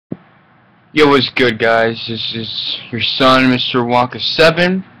Yo, what's good, guys? This is your son, Mr.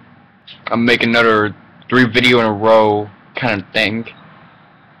 Wonka7. I'm making another 3 video in a row kind of thing.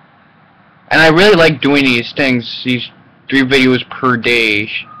 And I really like doing these things, these 3 videos per day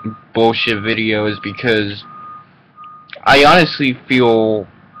bullshit videos, because I honestly feel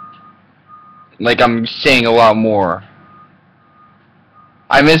like I'm saying a lot more.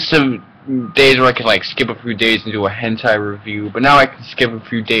 I miss some days where I could like skip a few days and do a hentai review, but now I can skip a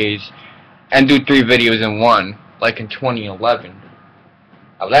few days and do 3 videos in one, like in 2011.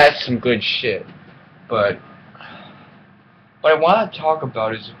 Now that's some good shit. But what I want to talk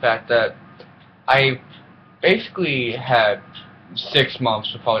about is the fact that I basically had 6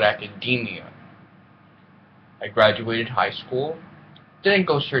 months without academia. I graduated high school, didn't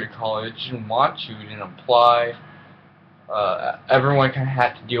go straight to college, didn't want to, didn't apply. Everyone kind of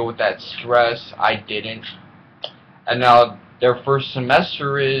had to deal with that stress. I didn't. And now their first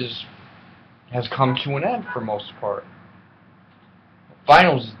semester has come to an end for most part.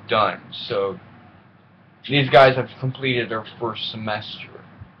 Finals is done, so these guys have completed their first semester.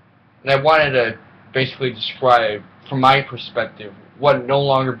 And I wanted to basically describe, from my perspective, what no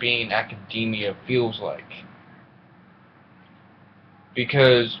longer being in academia feels like.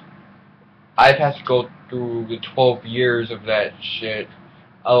 Because I've had to go through the 12 years of that shit.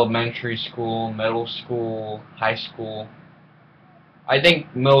 Elementary school, middle school, high school. I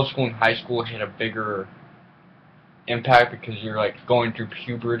think middle school and high school had a bigger impact because you're like going through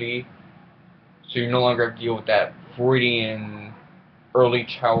puberty. So you no longer have to deal with that Freudian early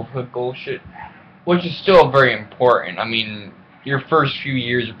childhood bullshit, which is still very important. I mean, your first few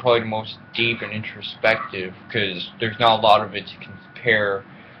years are probably the most deep and introspective because there's not a lot of it to compare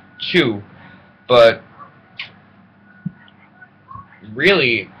to. But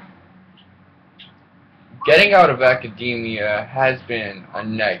really, getting out of academia has been a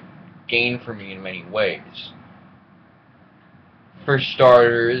net gain for me in many ways. For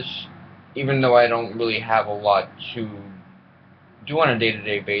starters, even though I don't really have a lot to do on a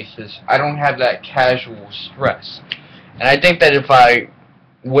day-to-day basis, I don't have that casual stress. And I think that if I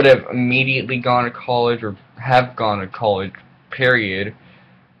would have immediately gone to college or have gone to college, period,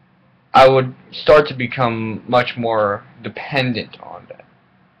 I would start to become much more dependent on that.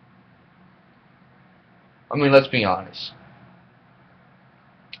 I mean, let's be honest.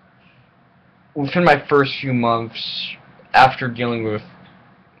 Within my first few months, after dealing with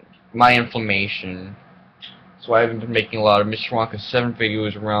my inflammation, so I haven't been making a lot of Mr. Wonka 7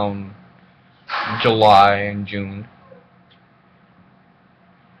 videos around July and June.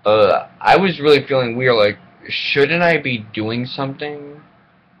 I was really feeling weird, like, shouldn't I be doing something?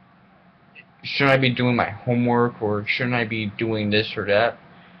 Shouldn't I be doing my homework, or shouldn't I be doing this or that?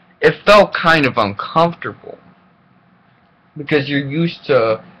 It felt kind of uncomfortable, because you're used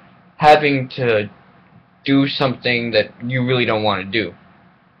to having to do something that you really don't want to do.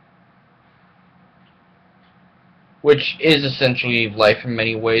 Which is essentially life in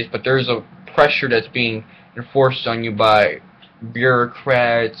many ways, but there's a pressure that's being enforced on you by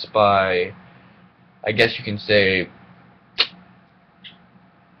bureaucrats, by, I guess you can say,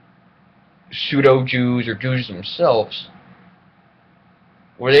 pseudo-Jews or Jews themselves,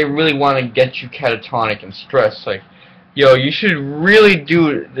 where they really want to get you catatonic and stressed, like, yo, you should really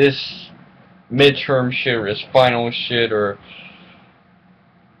do this midterm shit or this final shit, or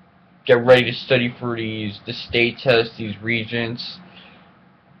get ready to study for the state tests, these regents.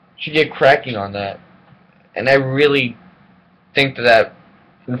 You should get cracking on that. And I really think that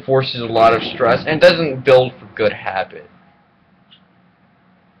enforces a lot of stress and doesn't build for good habit.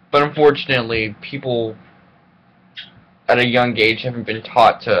 But unfortunately, people at a young age haven't been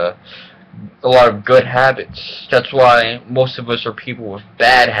taught a lot of good habits. That's why most of us are people with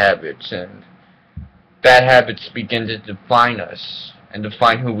bad habits, and bad habits begin to define us and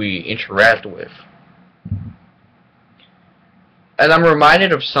define who we interact with. And I'm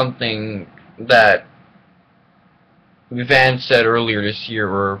reminded of something that Van said earlier this year,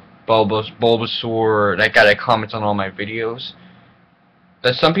 or Bulbasaur, that guy that comments on all my videos,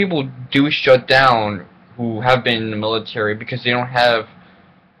 that some people do shut down who have been in the military because they don't have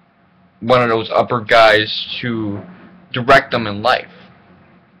one of those upper guys to direct them in life.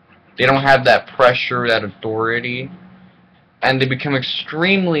 They don't have that pressure, that authority, and they become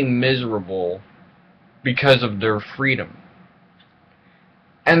extremely miserable because of their freedom.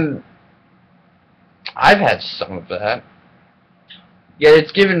 And I've had some of that. Yet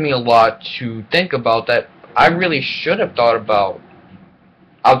it's given me a lot to think about that I really should have thought about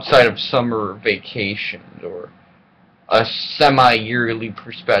outside of summer vacations, or a semi-yearly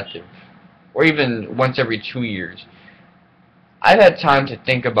perspective, or even once every 2 years. I've had time to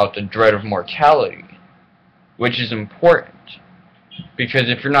think about the dread of mortality, which is important. Because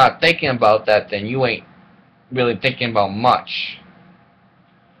if you're not thinking about that, then you ain't really thinking about much.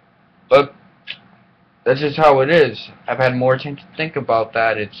 But that's just how it is. I've had more time to think about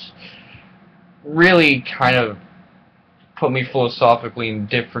that. It's really kind of put me philosophically in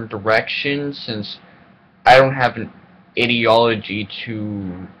different directions, since I don't have an ideology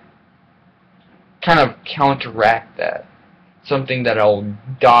to kind of counteract that. Something that I'll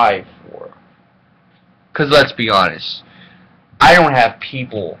die for. Because let's be honest, I don't have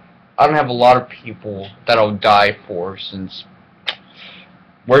a lot of people that I'll die for, since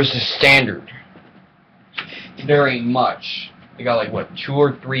where's the standard? Very much. I got like, what, 2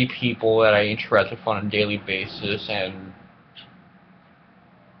 or 3 people that I interact with on a daily basis, and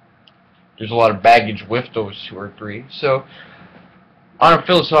there's a lot of baggage with those 2 or 3. So, on a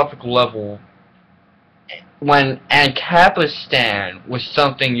philosophical level, when Ancapistan was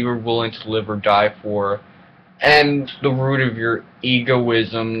something you were willing to live or die for, and the root of your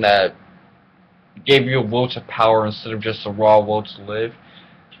egoism that gave you a will to power instead of just a raw will to live,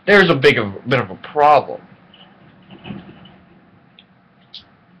 there's a bit of a problem.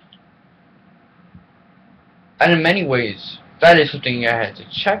 And in many ways, that is something I had to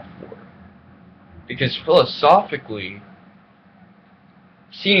check for. Because philosophically,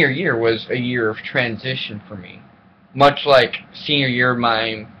 senior year was a year of transition for me. Much like senior year of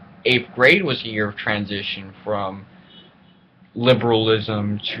my 8th grade was a year of transition from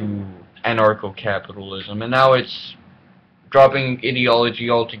liberalism to anarcho-capitalism. And now it's dropping ideology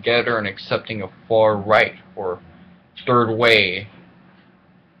altogether and accepting a far right or third way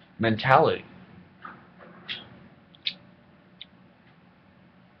mentality.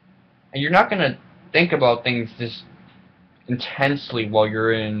 And you're not going to think about things this intensely while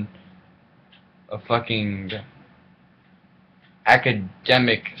you're in a fucking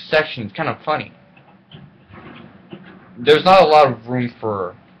academic section. It's kind of funny. There's not a lot of room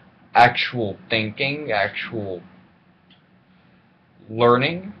for actual thinking, actual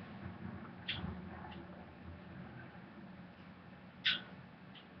learning.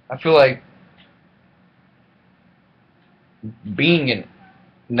 I feel like being in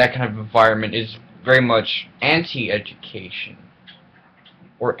that kind of environment is very much anti-education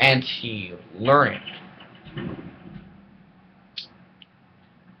or anti-learning.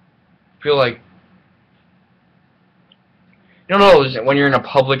 I feel like, you know, when you're in a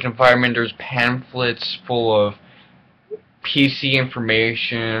public environment, there's pamphlets full of PC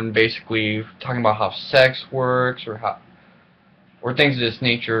information, basically talking about how sex works or things of this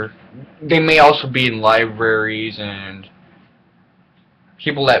nature. They may also be in libraries, and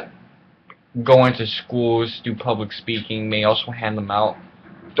people that go into schools, do public speaking, may also hand them out.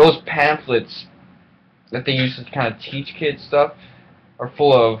 Those pamphlets that they use to kind of teach kids stuff are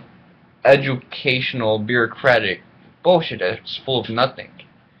full of educational, bureaucratic bullshit that's full of nothing.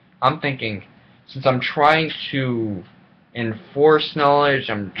 I'm thinking, since I'm trying to enforce knowledge,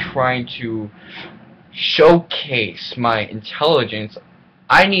 I'm trying to showcase my intelligence,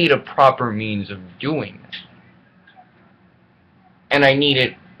 I need a proper means of doing it. And I need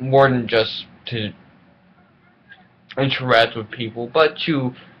it more than just to interact with people, but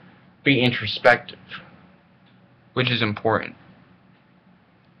to be introspective, which is important.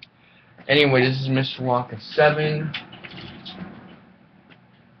 Anyway, this is Mr. Walker 7.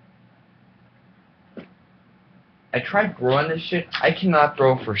 I tried growing this shit. I cannot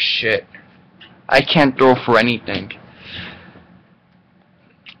throw for shit. I can't throw for anything.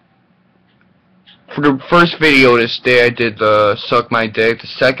 For the first video this day, I did the suck my dick. The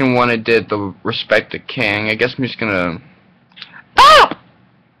second one, I did the respect the king. I guess I'm just gonna